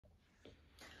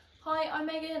Hi, I'm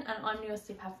Megan and I'm the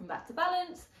Osteopath from Back to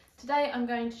Balance. Today I'm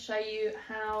going to show you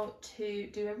how to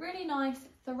do a really nice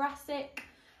thoracic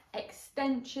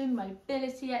extension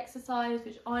mobility exercise,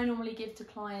 which I normally give to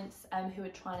clients who are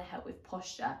trying to help with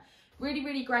posture.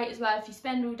 Really great as well if you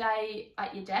spend all day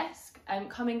at your desk,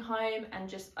 coming home and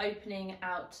just opening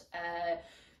out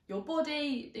your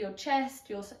body, your chest,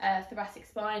 your thoracic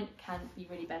spine can be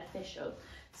really beneficial.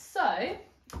 So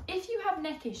if you have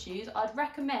neck issues, I'd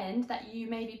recommend that you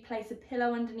maybe place a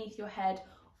pillow underneath your head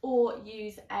or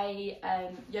use a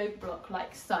yoga block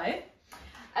like so.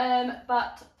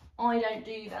 But I don't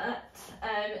do that,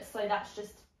 so that's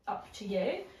just up to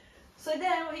you. So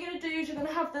then what you're going to do is you're going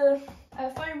to have the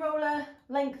foam roller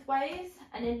lengthways,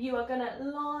 and then you are going to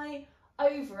lie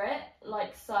over it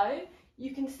like so.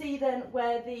 You can see then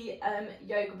where the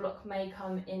yoga block may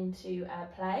come into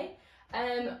play.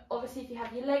 Obviously if you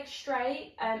have your legs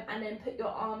straight and then put your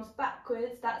arms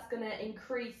backwards, that's going to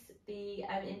increase the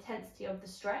intensity of the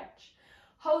stretch.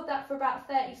 Hold that for about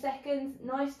 30 seconds,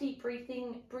 nice deep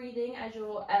breathing as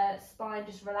your spine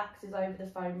just relaxes over the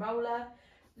foam roller.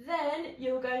 Then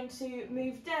you're going to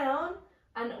move down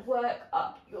and work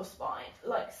up your spine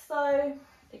like so.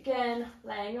 Again,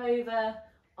 laying over,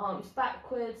 arms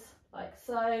backwards like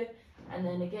so, and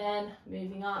then again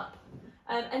moving up.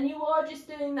 And you are just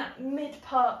doing that mid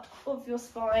part of your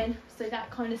spine, so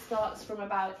that kind of starts from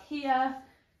about here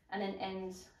and then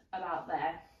ends about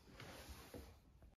there.